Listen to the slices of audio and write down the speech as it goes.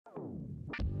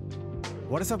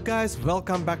What is up guys,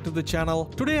 welcome back to the channel.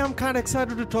 Today I'm kinda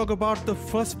excited to talk about the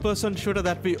first person shooter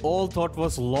that we all thought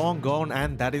was long gone,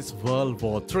 and that is World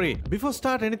War 3. Before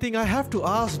start anything, I have to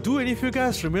ask, do any of you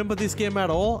guys remember this game at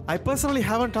all? I personally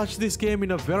haven't touched this game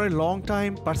in a very long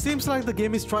time, but seems like the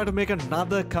game is trying to make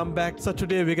another comeback, so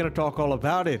today we're gonna talk all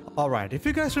about it. Alright, if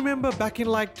you guys remember back in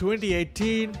like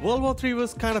 2018, World War 3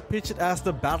 was kind of pitched as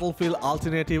the Battlefield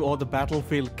alternative or the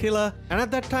Battlefield killer, and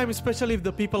at that time, especially if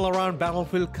the people around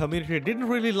Battlefield community didn't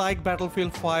really like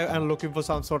Battlefield 5 and looking for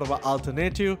some sort of an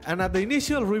alternative, and at the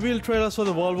initial reveal trailers for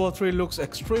the World War 3 looks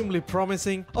extremely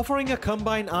promising, offering a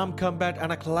combined armed combat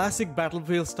and a classic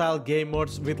Battlefield style game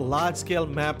modes with large scale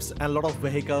maps and a lot of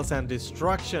vehicles and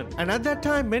destruction. And at that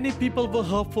time many people were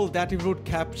hopeful that it would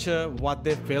capture what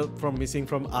they felt from missing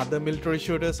from other military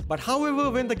shooters, but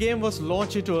however when the game was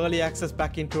launched into early access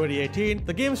back in 2018,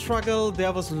 the game struggled.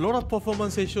 There was a lot of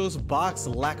performance issues, bugs,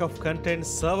 lack of content,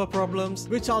 server problems,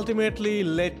 which ultimately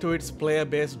led to its player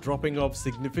base dropping off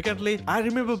significantly. I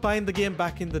remember buying the game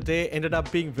back in the day, ended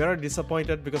up being very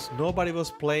disappointed because nobody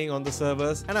was playing on the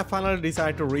servers, and I finally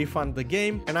decided to refund the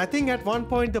game. And I think at one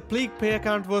point the peak player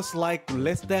count was like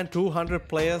less than 200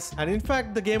 players, and in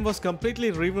fact the game was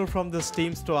completely removed from the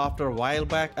Steam store after a while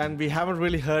back, and we haven't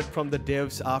really heard from the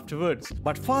devs afterwards.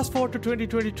 But fast forward to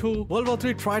 2022, World War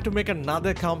 3 tried to make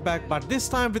another comeback, but this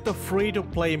time with a free to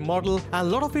play model, and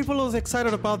a lot of people was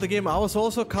excited about the game. I was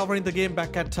also covering the game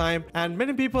back at time, and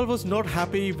many people was not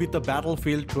happy with the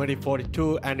Battlefield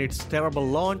 2042 and its terrible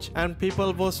launch, and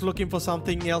people was looking for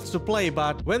something else to play.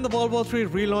 But when the World War 3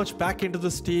 relaunched back into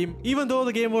the Steam, even though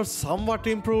the game was somewhat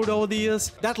improved over the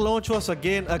years, that launch was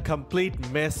again a complete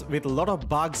mess with a lot of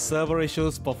bugs, server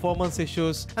issues, performance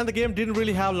issues, and the game didn't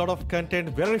really have a lot of content,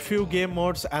 very few game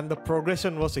modes, and the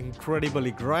progression was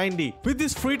incredibly grindy. With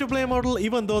this free-to-play model,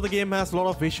 even though the game has a lot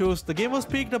of issues, the game was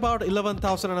peaked about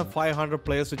 11,500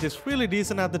 players, which is really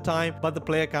decent at the time, but the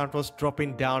player count was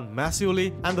dropping down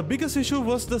massively, and the biggest issue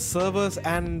was the servers,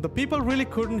 and the people really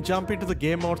couldn't jump into the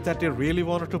game modes that they really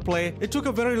wanted to play. It took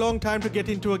a very long time to get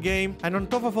into a game, and on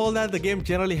top of all that, the game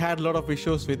generally had a lot of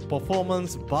issues with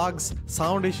performance, bugs,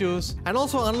 sound issues, and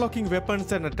also unlocking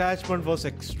weapons and attachment was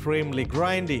extremely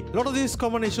grindy. A lot of these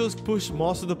common issues pushed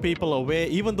most of the people away.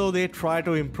 Even though they tried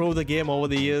to improve the game over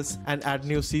the years and add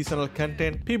new seasonal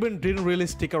content, people didn't really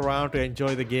stick around to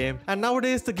enjoy the game, and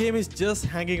nowadays the game is just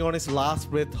hanging on its last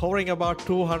breath, hovering about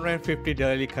 250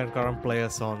 daily concurrent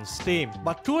players on Steam.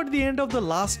 But toward the end of the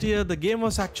last year, the game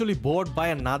was actually bought by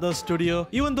another studio.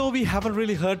 Even though we haven't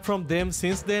really heard from them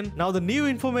since then, now the new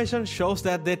information shows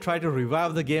that they try to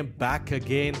revive the game back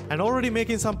again and already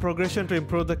making some progression to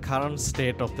improve the current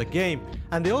state of the game.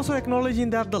 And they also acknowledging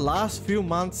that the last few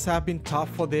months have been tough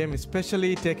for them,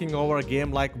 especially taking over a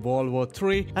game like World War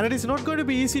 3, and it is not going to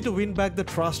be easy to win back the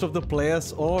trust of the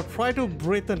players or try to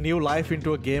breathe a new life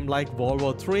into a game like World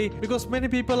War 3, because many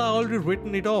people are already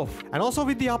written it off. And also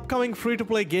with the upcoming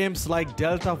free-to-play games like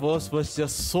Delta Force was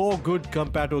just so good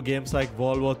compared to games like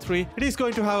World War 3, it is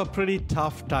going to have a pretty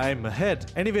tough time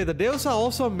ahead. Anyway, the devs are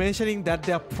also mentioning that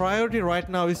their priority right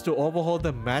now is to overhaul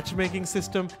the matchmaking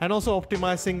system and also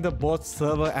optimizing the both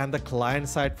server and the client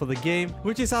side for the game,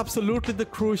 which is absolutely the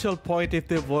crucial point if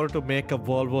they were to make a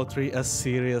World War 3 a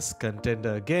serious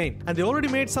contender again. And they already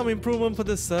made some improvement for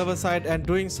the server side and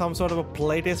doing some sort of a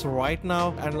playtest right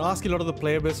now and asking a lot of the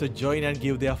player base to join and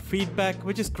give their feedback,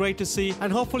 which is great to see,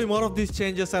 and hopefully more of these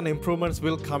changes and improvements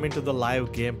will come into the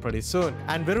live game pretty soon.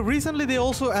 And very recently they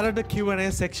also added a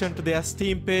Q&A section to their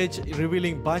Steam page,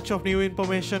 revealing bunch of new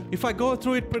information. If I go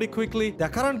through it pretty quickly, their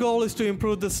current goal is to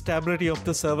improve the stability of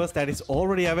the servers that is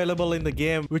already available in the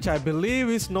game, which I believe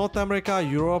is North America,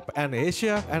 Europe and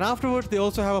Asia, and afterwards they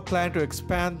also have a plan to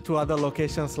expand to other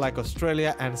locations like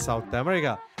Australia and South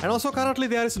America. And also currently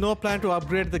there is no plan to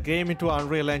upgrade the game into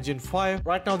Unreal Engine 5.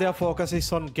 Right now their focus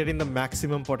is on getting the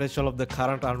maximum potential of the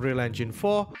current Unreal Engine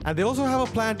 4. And they also have a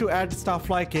plan to add stuff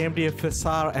like AMD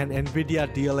FSR and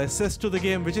Nvidia DLSS to the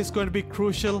game, which is going to be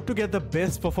crucial to get the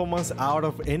best performance out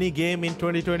of any game in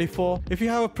 2024. If you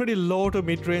have a pretty low to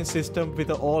mid-range system with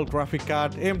an all graphic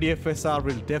card, AMD FSR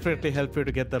will definitely help you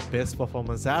to get the best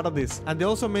performance out of this. And they're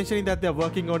also mentioning that they're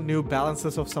working on new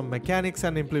balances of some mechanics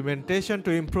and implementation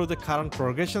to improve the current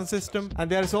progression system,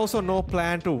 and there is also no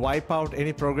plan to wipe out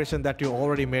any progression that you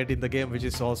already made in the game, which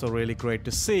is also really great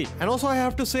to see. And also I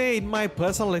have to say, in my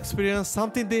personal experience,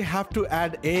 something they have to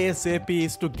add ASAP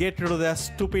is to get rid of their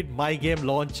stupid My Game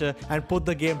launcher and put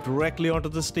the game directly onto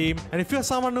the Steam. And if you're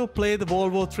someone who plays the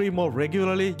World War 3 more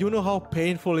regularly, you know how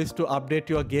painful it is to update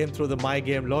your game through the My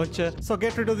Game launcher. So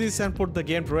get rid of this and put the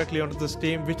game directly onto the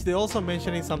Steam, which they also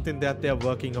mention is something that they're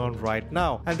working on right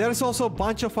now. And there is also a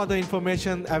bunch of other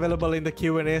information available in the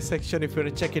Q&A Q&A section. If you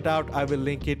want to check it out, I will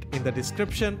link it in the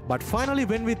description. But finally,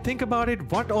 when we think about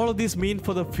it, what all of this mean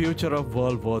for the future of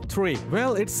World War 3?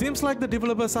 Well, it seems like the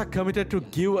developers are committed to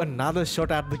give another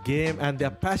shot at the game, and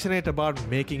they're passionate about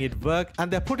making it work,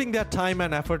 and they're putting their time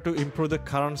and effort to improve the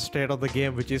current state of the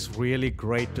game, which is really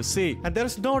great to see. And there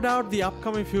is no doubt the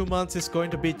upcoming few months is going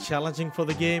to be challenging for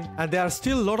the game, and there are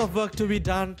still a lot of work to be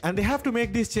done, and they have to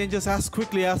make these changes as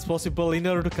quickly as possible in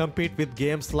order to compete with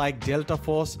games like Delta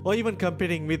Force or even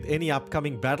competing with any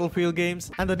upcoming Battlefield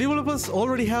games. And the developers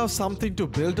already have something to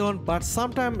build on, but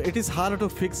sometimes it is harder to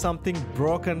fix something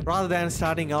broken rather than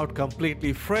starting out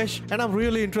completely fresh. And I'm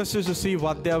really interested to see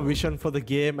what their vision for the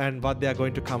game and what they are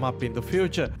going to come up in the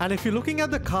future. And if you're looking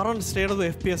at the current state of the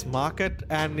FPS market,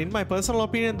 and in my personal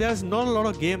opinion, there's not a lot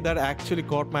of game that actually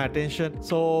caught my attention.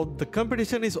 So the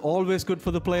competition is always good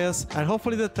for the players, and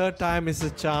hopefully the third time is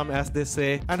the charm, as they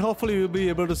say, and hopefully we'll be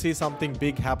able to see something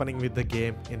big happening with the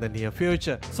game in the near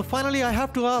future. So finally, I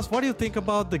have to ask, what do you think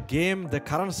about the game, the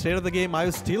current state of the game? Are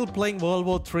you still playing World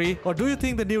War 3, or do you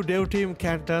think the new dev team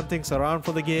can turn things around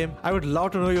for the game? I would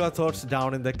love to know your thoughts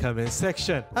down in the comment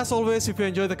section. As always, if you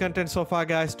enjoyed the content so far,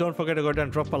 guys, don't forget to go ahead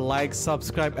and drop a like,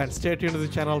 subscribe, and stay tuned to the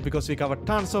channel because we cover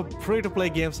tons of free to play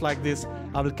games like this.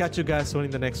 I will catch you guys soon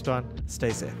in the next one.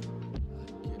 Stay safe.